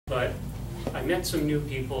I met some new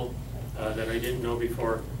people that I didn't know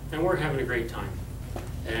before, and we're having a great time.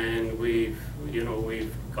 And we've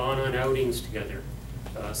gone on outings together.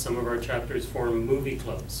 Some of our chapters form movie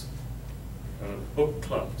clubs, book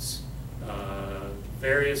clubs,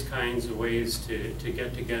 various kinds of ways to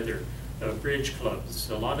get together, bridge clubs.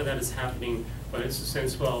 A lot of that is happening, but it's a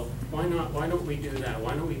sense, well, why don't we do that?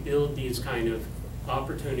 Why don't we build these kind of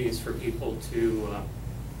opportunities for people to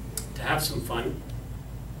have some fun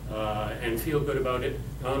and feel good about it,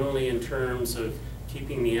 not only in terms of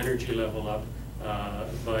keeping the energy level up,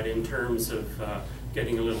 but in terms of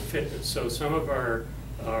getting a little fitness. So some of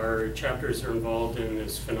our chapters are involved in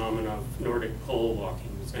this phenomenon of Nordic pole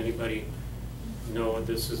walking. Does anybody know what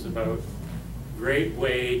this is about? Great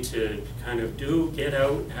way to kind of get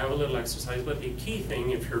out, have a little exercise. But the key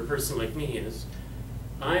thing, if you're a person like me, is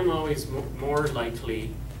I'm always more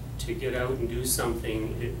likely to get out and do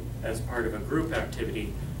something as part of a group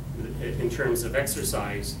activity in terms of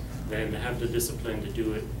exercise than have the discipline to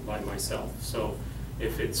do it by myself. So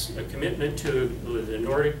if it's a commitment to the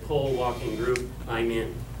Nordic pole walking group, I'm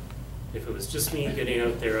in. If it was just me getting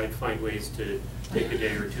out there, I'd find ways to take a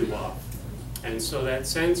day or two off. And so that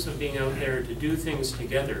sense of being out there to do things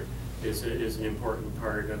together is an important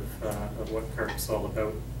part of what CARP's all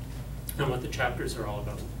about and what the chapters are all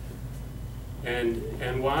about.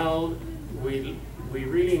 And while we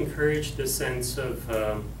really encourage this sense of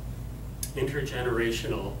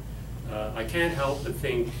intergenerational, I can't help but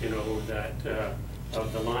think, that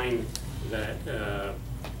of the line that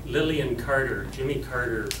Lillian Carter, Jimmy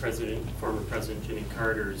Carter, former President Jimmy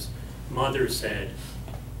Carter's mother said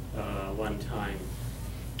one time.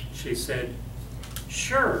 She said,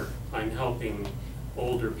 "Sure, I'm helping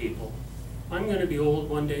older people. I'm going to be old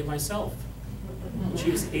one day myself." And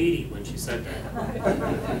she was 80 when she said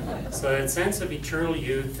that. So that sense of eternal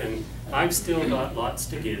youth, and I've still got lots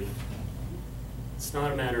to give. It's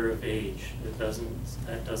not a matter of age. That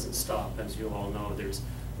doesn't stop, as you all know.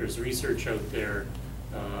 There's research out there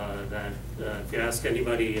that if you ask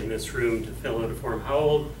anybody in this room to fill out a form,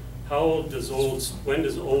 when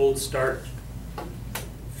does old start?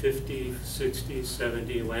 50, 60,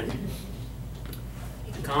 70, when?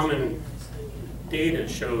 Common data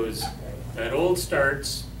shows that old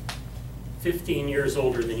starts 15 years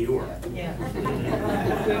older than you are. Yeah.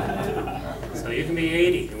 So you can be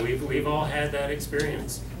 80, and we've all had that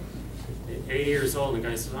experience. 80 years old, and the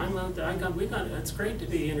guy says, that's great to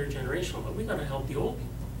be intergenerational, but we got to help the old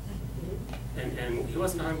people. And he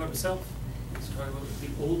wasn't talking about himself. He was talking about the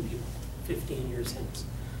old people 15 years hence.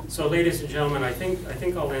 So ladies and gentlemen, I think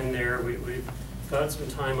I'll end there. We've got some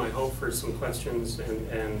time, I hope, for some questions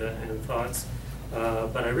and thoughts.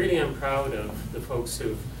 But I really am proud of the folks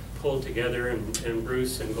who've pulled together, and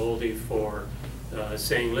Bruce and Goldie for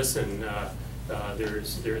saying, listen,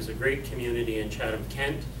 there's a great community in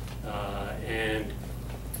Chatham-Kent, and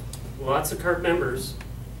lots of CARP members,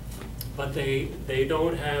 but they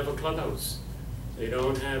don't have a clubhouse. They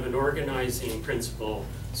don't have an organizing principle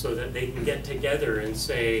so that they can get together and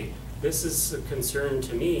say, this is a concern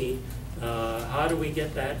to me. How do we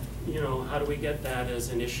get that, how do we get that as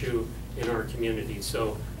an issue in our community?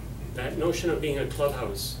 So that notion of being a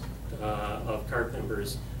clubhouse of CARP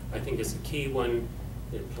members, I think, is a key one.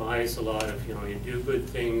 It implies a lot of, you do good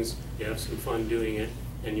things, you have some fun doing it,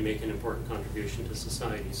 and you make an important contribution to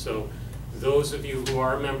society. So those of you who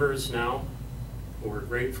are members now, we're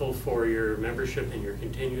grateful for your membership and your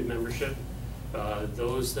continued membership.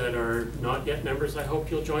 Those that are not yet members, I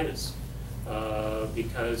hope you'll join us,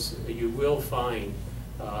 because you will find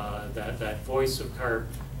that voice of CARP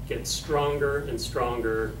gets stronger and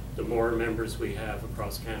stronger the more members we have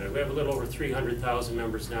across Canada. We have a little over 300,000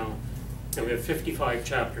 members now, and we have 55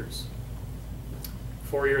 chapters.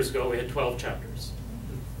 4 years ago, we had 12 chapters.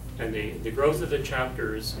 And the growth of the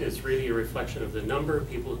chapters is really a reflection of the number of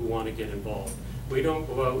people who want to get involved. We don't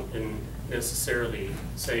go out and necessarily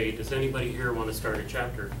say, does anybody here want to start a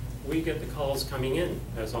chapter? We get the calls coming in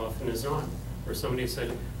as often as not, where somebody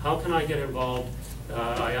said, how can I get involved?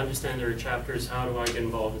 I understand there are chapters, how do I get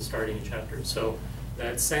involved in starting a chapter? So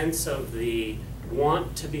that sense of the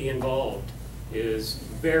want to be involved is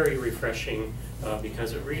very refreshing,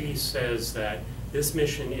 because it really says that this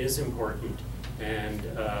mission is important, and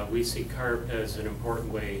we see CARP as an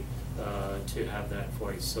important way to have that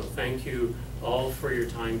voice. So thank you all for your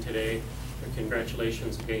time today.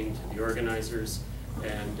 Congratulations again to the organizers.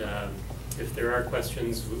 And if there are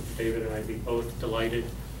questions, David and I would be both delighted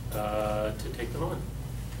to take them on.